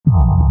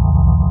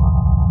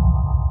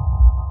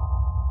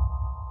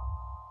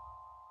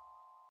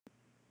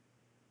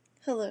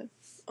Hello.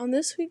 On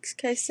this week's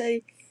case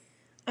study,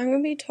 I'm going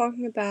to be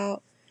talking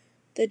about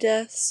the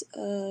deaths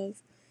of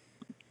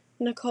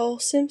Nicole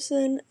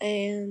Simpson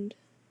and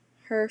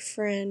her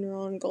friend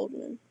Ron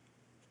Goldman.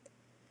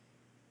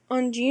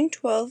 On June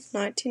 12,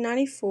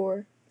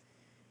 1994,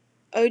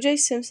 OJ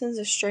Simpson's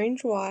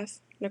estranged wife,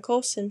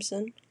 Nicole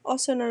Simpson,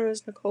 also known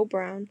as Nicole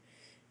Brown,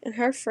 and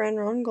her friend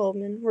Ron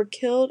Goldman were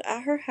killed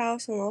at her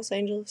house in Los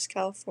Angeles,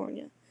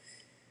 California.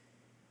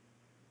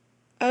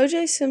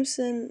 OJ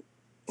Simpson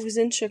was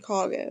in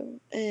Chicago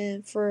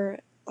and for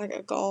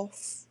a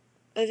golf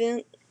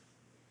event,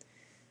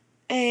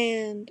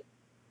 and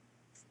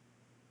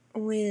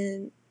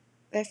when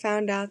they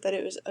found out that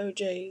it was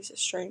OJ's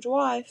estranged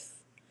wife,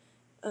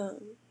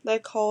 they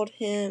called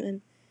him,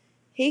 and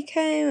he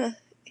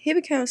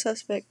became a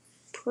suspect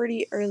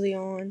pretty early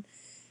on.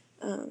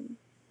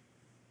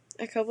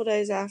 A couple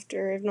days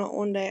after, if not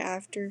one day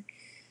after,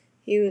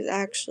 he was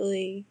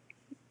actually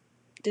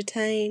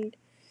detained,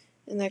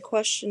 and they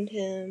questioned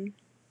him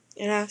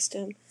and asked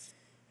him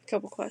a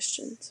couple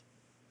questions.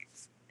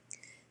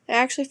 They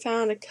actually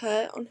found a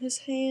cut on his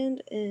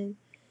hand, and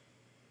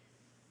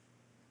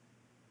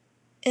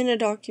in a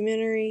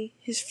documentary,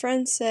 his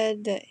friend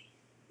said that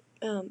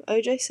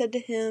OJ said to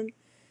him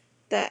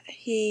that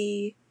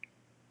he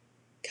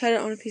cut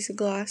it on a piece of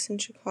glass in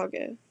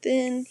Chicago.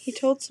 Then he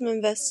told some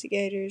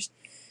investigators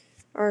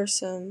or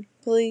some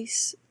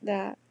police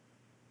that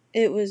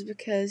it was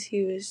because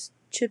he was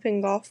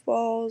chipping golf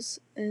balls,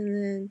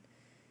 and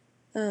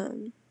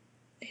then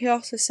he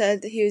also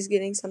said that he was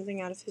getting something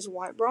out of his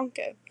white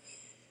Bronco.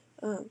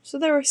 So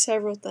there were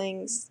several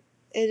things.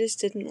 It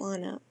just didn't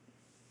line up.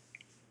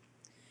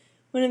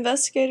 When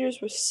investigators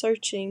were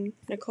searching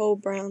Nicole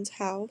Brown's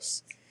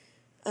house,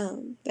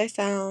 they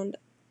found,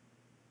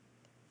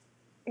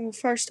 well,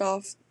 first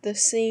off, the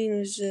scene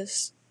was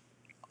just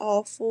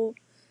awful.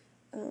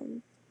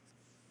 And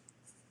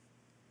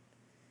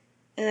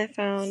they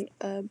found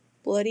a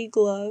bloody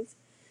glove,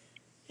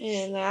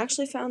 and they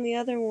actually found the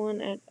other one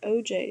at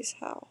OJ's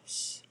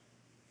house.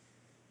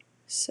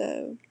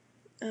 So,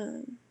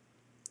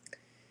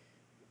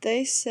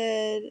 they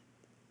said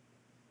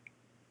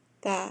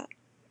that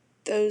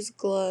those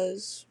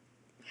gloves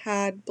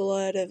had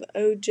blood of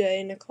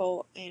OJ,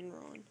 Nicole, and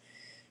Ron.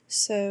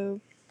 So,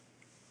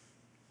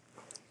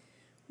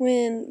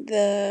 when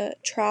the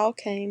trial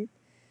came,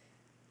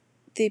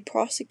 the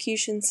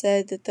prosecution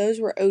said that those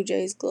were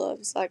OJ's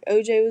gloves. Like,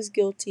 OJ was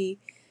guilty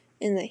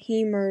and that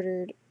he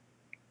murdered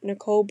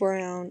Nicole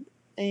Brown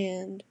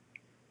and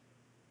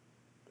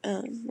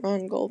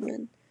Ron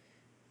Goldman.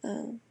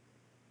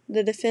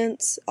 The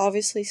defense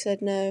obviously said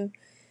no.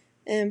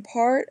 And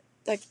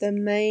the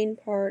main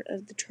part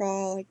of the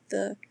trial,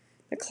 the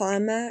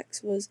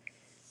climax, was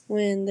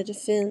when the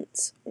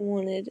defense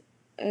wanted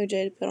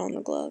OJ to put on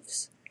the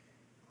gloves.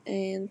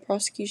 And the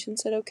prosecution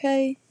said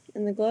okay,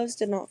 and the gloves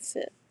did not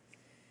fit.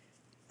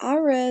 I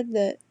read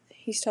that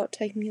he stopped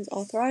taking his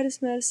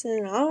arthritis medicine,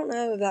 and I don't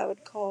know if that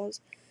would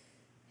cause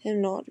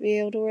him not to be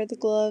able to wear the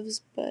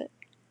gloves, but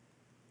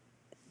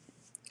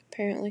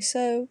apparently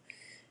so.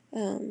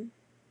 But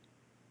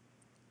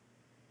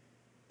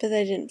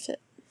they didn't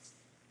fit.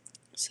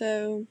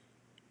 So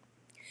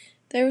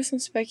there was some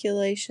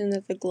speculation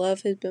that the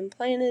glove had been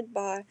planted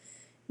by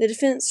the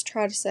defense.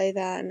 Tried to say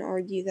that and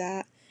argue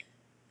that,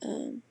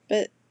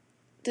 but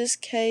this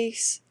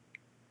case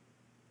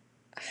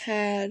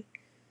had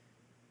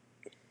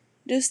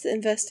just the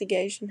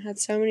investigation had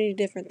so many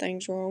different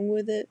things wrong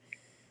with it.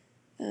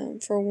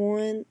 For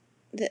one,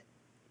 the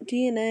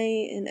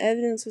DNA and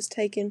evidence was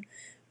taken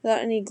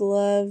without any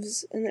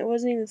gloves, and it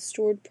wasn't even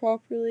stored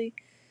properly.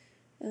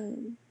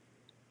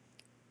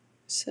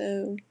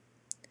 So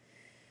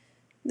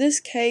this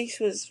case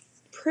was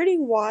pretty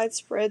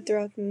widespread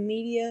throughout the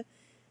media.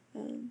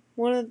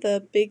 One of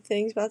the big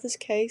things about this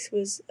case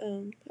was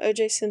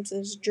OJ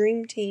Simpson's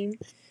dream team,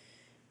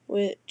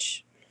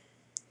 which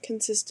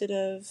consisted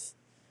of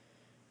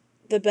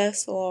the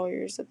best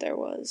lawyers that there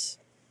was.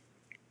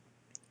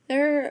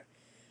 There are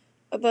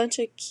a bunch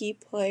of key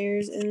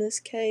players in this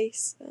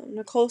case.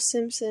 Nicole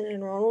Simpson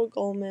and Ronald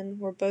Goldman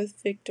were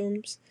both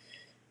victims.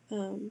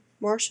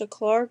 Marsha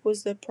Clark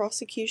was the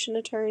prosecution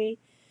attorney.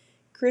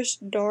 Chris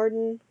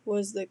Darden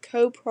was the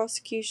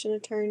co-prosecution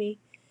attorney.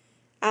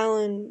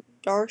 Alan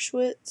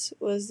Dershowitz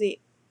was the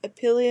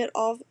appellate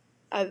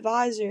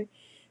advisor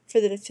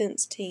for the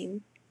defense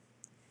team.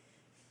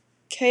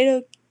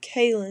 Cato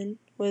Kalin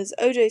was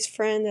OJ's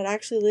friend that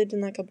actually lived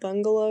in a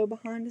bungalow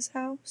behind his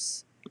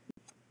house.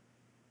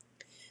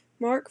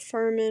 Mark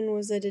Furman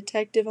was a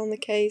detective on the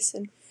case,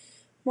 and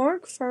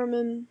Mark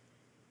Furman,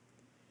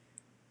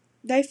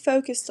 they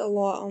focused a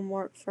lot on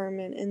Mark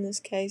Furman in this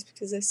case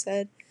because they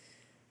said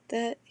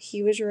that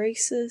he was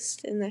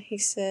racist and that he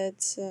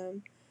said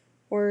some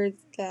words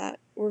that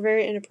were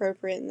very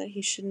inappropriate and that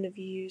he shouldn't have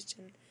used.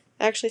 And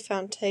I actually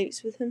found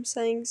tapes with him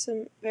saying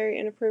some very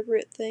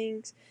inappropriate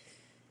things,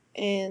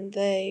 and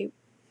there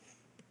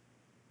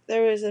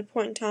was a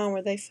point in time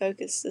where they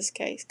focused this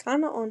case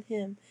kind of on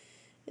him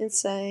and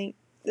saying,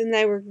 and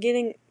they were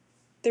getting,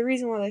 the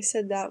reason why they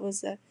said that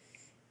was that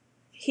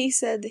he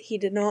said that he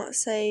did not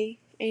say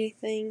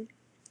anything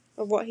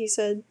of what he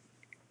said.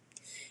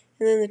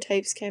 And then the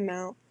tapes came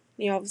out,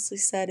 and he obviously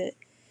said it.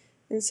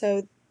 And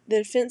so the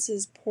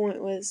defense's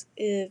point was,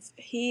 if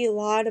he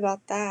lied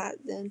about that,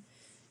 then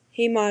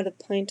he might have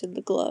planted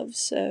the gloves.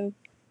 So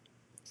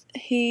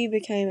he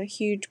became a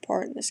huge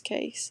part in this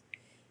case.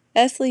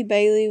 Ethley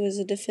Bailey was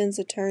a defense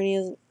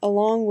attorney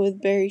along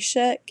with Barry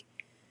Scheck,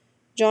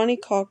 Johnny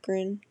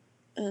Cochran,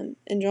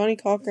 and Johnny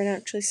Cochran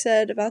actually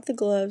said about the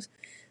gloves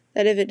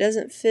that if it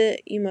doesn't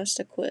fit, you must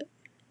acquit.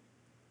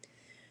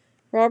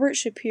 Robert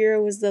Shapiro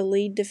was the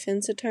lead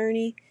defense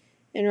attorney,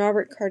 and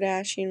Robert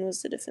Kardashian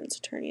was the defense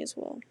attorney as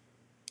well.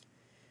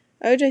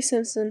 OJ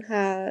Simpson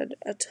had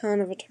a ton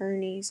of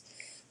attorneys.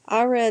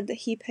 I read that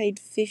he paid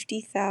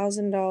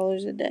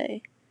 $50,000 a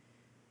day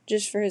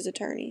just for his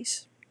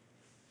attorneys.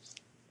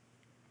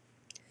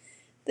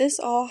 This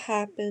all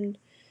happened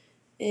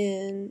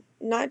in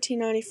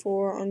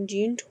 1994 on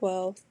June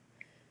 12th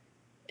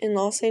in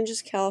Los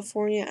Angeles,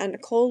 California at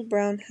Nicole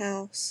Brown's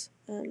house.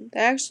 They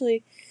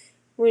actually,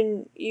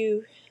 when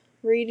you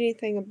read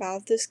anything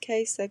about this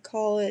case, they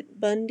call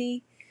it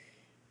Bundy,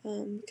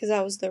 because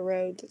that was the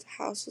road that the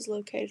house was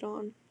located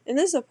on. And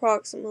this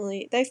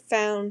approximately, they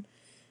found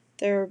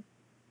their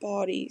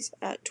bodies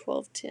at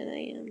 12:10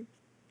 a.m.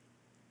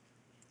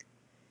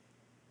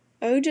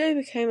 OJ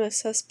became a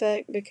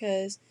suspect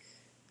because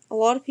a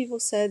lot of people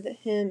said that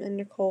him and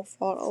Nicole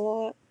fought a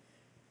lot.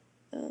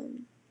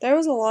 There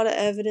was a lot of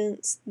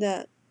evidence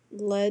that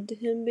led to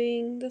him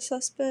being the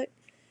suspect.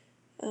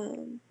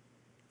 The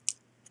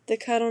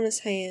cut on his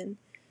hand,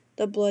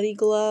 the bloody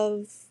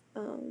glove,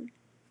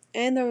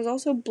 and there was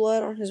also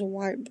blood on his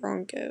white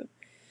Bronco.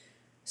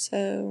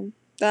 So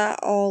that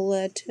all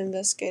led to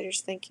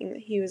investigators thinking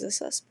that he was a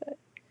suspect.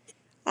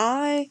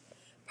 I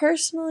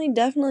personally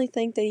definitely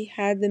think that he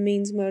had the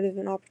means, motive,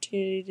 and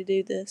opportunity to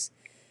do this.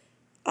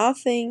 I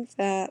think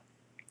that,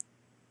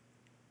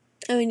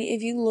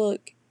 if you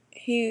look,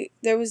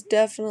 there was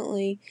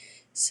definitely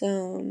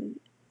some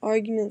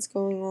arguments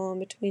going on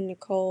between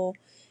Nicole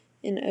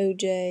and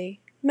OJ.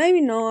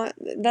 Maybe not,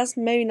 that's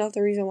maybe not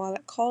the reason why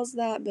that caused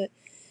that, but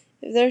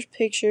if there's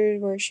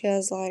pictures where she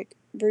has like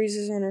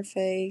bruises on her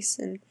face,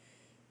 and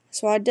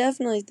so I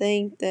definitely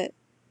think that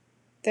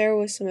there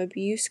was some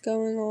abuse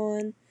going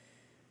on.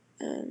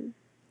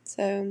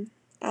 So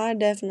I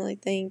definitely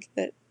think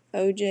that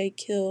OJ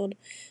killed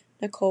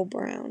Nicole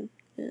Brown,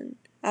 and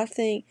I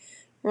think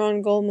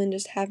Ron Goldman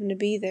just happened to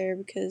be there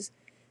because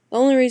the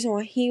only reason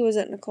why he was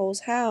at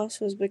Nicole's house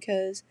was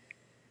because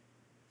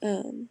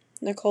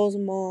Nicole's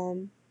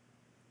mom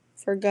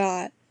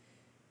forgot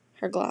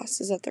her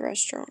glasses at the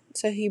restaurant,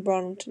 so he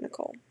brought them to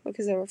Nicole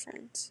because they were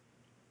friends.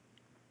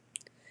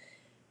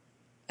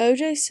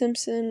 OJ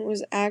Simpson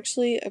was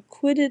actually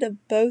acquitted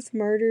of both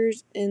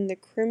murders in the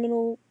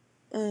criminal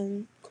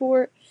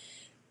court,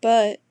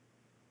 but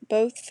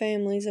both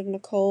families of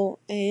Nicole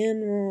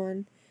and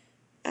Ron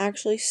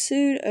actually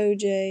sued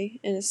OJ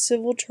in a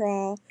civil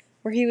trial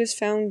where he was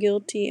found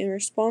guilty and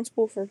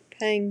responsible for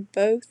paying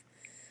both,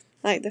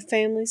 like the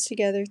families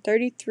together,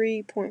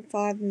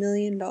 $33.5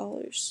 million.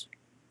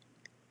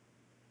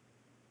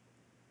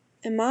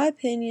 In my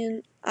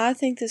opinion, I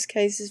think this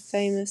case is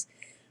famous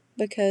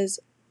because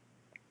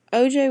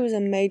OJ was a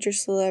major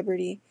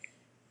celebrity.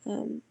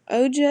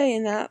 OJ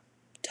in that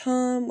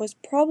time was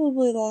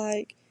probably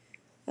like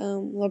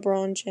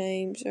LeBron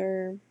James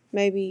or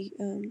maybe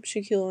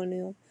Shaquille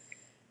O'Neal.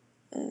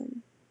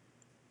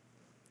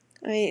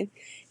 He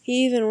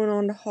even went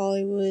on to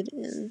Hollywood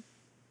and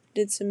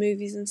did some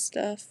movies and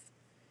stuff.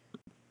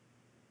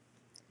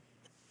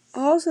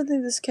 I also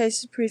think this case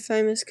is pretty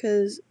famous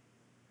because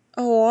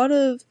a lot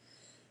of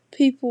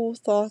people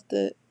thought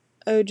that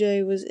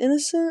OJ was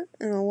innocent,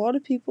 and a lot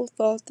of people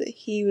thought that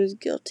he was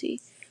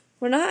guilty.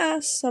 When I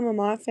asked some of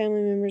my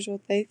family members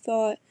what they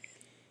thought,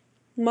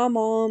 my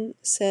mom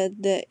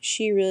said that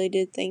she really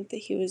did think that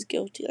he was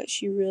guilty. Like,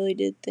 she really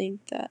did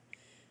think that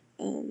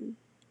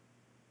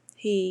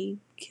he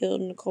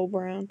killed Nicole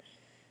Brown.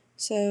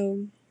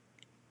 So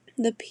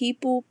the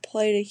people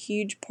played a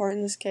huge part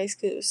in this case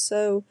because it was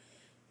so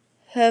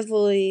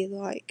heavily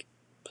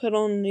put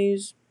on the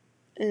news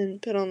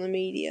and put on the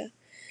media.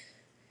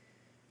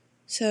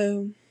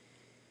 So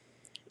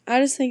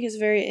I just think it's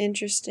very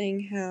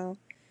interesting how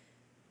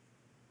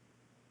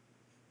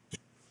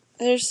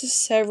there's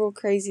just several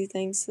crazy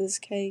things to this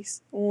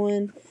case.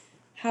 One,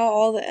 how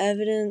all the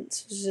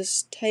evidence was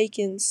just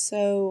taken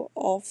so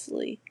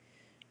awfully.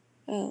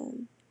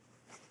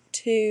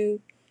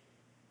 Two,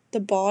 the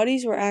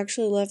bodies were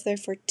actually left there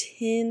for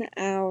 10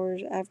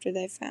 hours after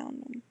they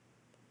found them,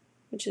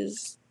 which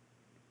is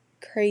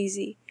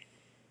crazy.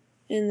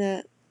 And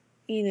that,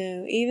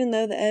 even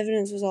though the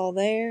evidence was all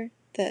there,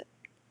 that,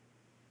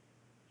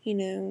 he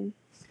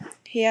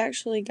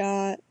actually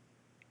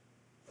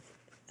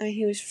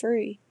he was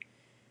free.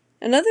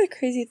 Another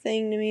crazy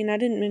thing to me, and I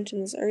didn't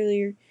mention this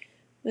earlier,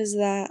 was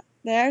that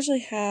they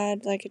actually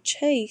had a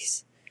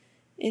chase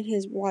in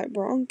his white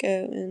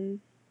Bronco, and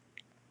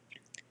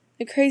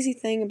the crazy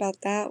thing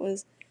about that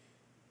was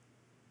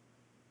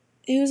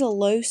it was a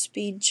low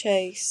speed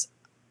chase.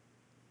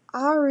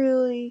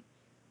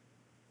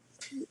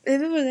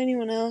 if it was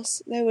anyone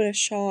else, they would have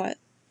shot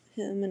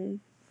him and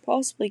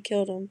possibly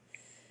killed him.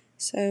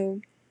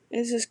 So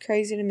it's just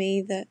crazy to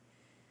me that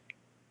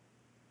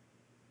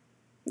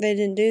they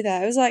didn't do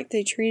that. It was like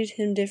they treated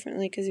him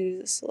differently because he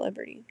was a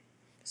celebrity.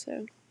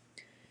 So,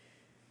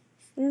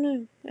 I don't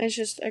know. It's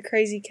just a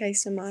crazy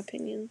case in my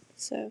opinion.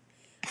 So,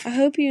 I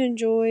hope you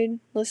enjoyed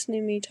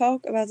listening to me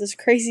talk about this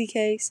crazy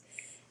case,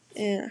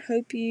 and I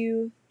hope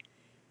you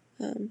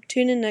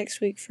tune in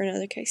next week for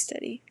another case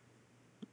study.